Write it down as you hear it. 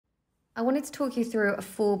I wanted to talk you through a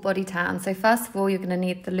full body tan. So first of all, you're going to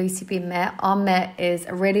need the Lucy Bee mitt. Our mitt is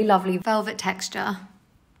a really lovely velvet texture.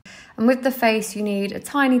 And with the face, you need a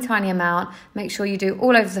tiny, tiny amount. Make sure you do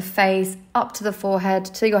all over the face, up to the forehead,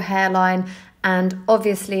 to your hairline, and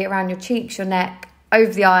obviously around your cheeks, your neck,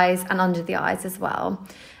 over the eyes and under the eyes as well.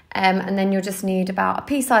 And then you'll just need about a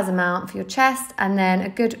pea-size amount for your chest and then a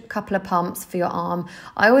good couple of pumps for your arm.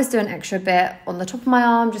 I always do an extra bit on the top of my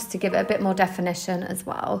arm just to give it a bit more definition as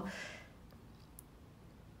well.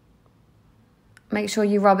 Make sure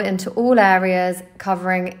you rub it into all areas,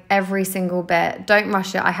 covering every single bit. Don't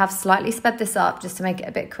rush it. I have slightly sped this up just to make it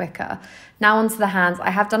a bit quicker. Now onto the hands. I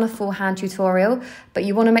have done a full hand tutorial, but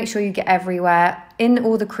you want to make sure you get everywhere, in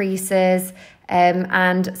all the creases,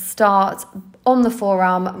 and start on the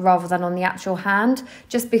forearm rather than on the actual hand,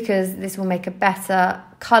 just because this will make a better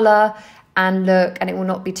colour and look, and it will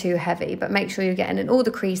not be too heavy. But make sure you're getting in all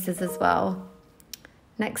the creases as well.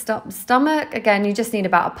 Next up, stomach. Again, you just need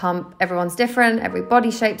about a pump. Everyone's different, every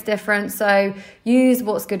body shape's different, so use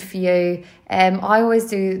what's good for you. I always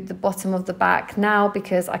do the bottom of the back now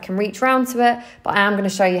because I can reach round to it, but I am going to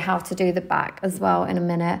show you how to do the back as well in a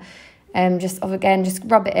minute. Just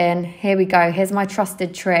rub it in. Here we go. Here's my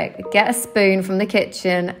trusted trick. Get a spoon from the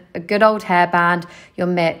kitchen, a good old hairband, your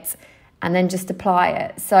mitt, and then just apply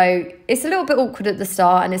it. So it's a little bit awkward at the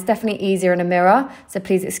start and it's definitely easier in a mirror. So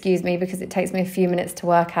please excuse me because it takes me a few minutes to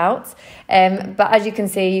work out. But as you can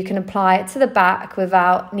see, you can apply it to the back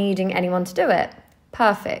without needing anyone to do it.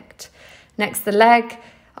 Perfect. Next, the leg.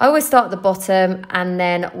 I always start at the bottom and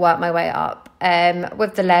then work my way up.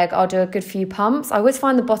 With the leg, I'll do a good few pumps. I always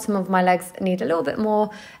find the bottom of my legs need a little bit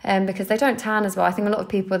more because they don't tan as well. I think a lot of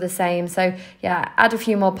people are the same. So yeah, add a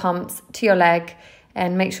few more pumps to your leg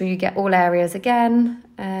and make sure you get all areas again.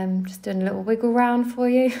 Just doing a little wiggle round for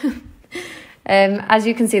you. As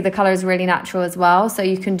you can see, the colour is really natural as well. So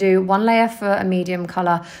you can do one layer for a medium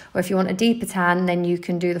colour, or if you want a deeper tan, then you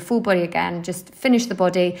can do the full body again. Just finish the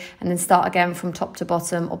body and then start again from top to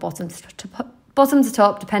bottom or bottom to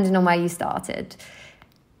top, depending on where you started.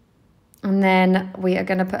 And then we are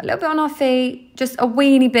going to put a little bit on our feet, just a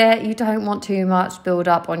weeny bit. You don't want too much build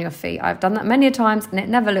up on your feet. I've done that many a times and it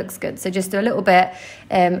never looks good. So just do a little bit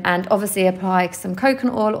and obviously apply some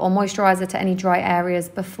coconut oil or moisturiser to any dry areas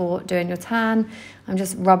before doing your tan. I'm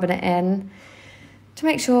just rubbing it in to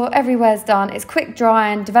make sure everywhere's done. It's quick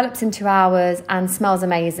drying, develops in 2 hours and smells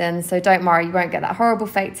amazing. So don't worry, you won't get that horrible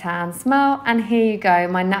fake tan smell. And here you go,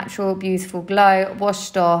 my natural, beautiful glow,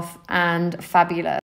 washed off and fabulous.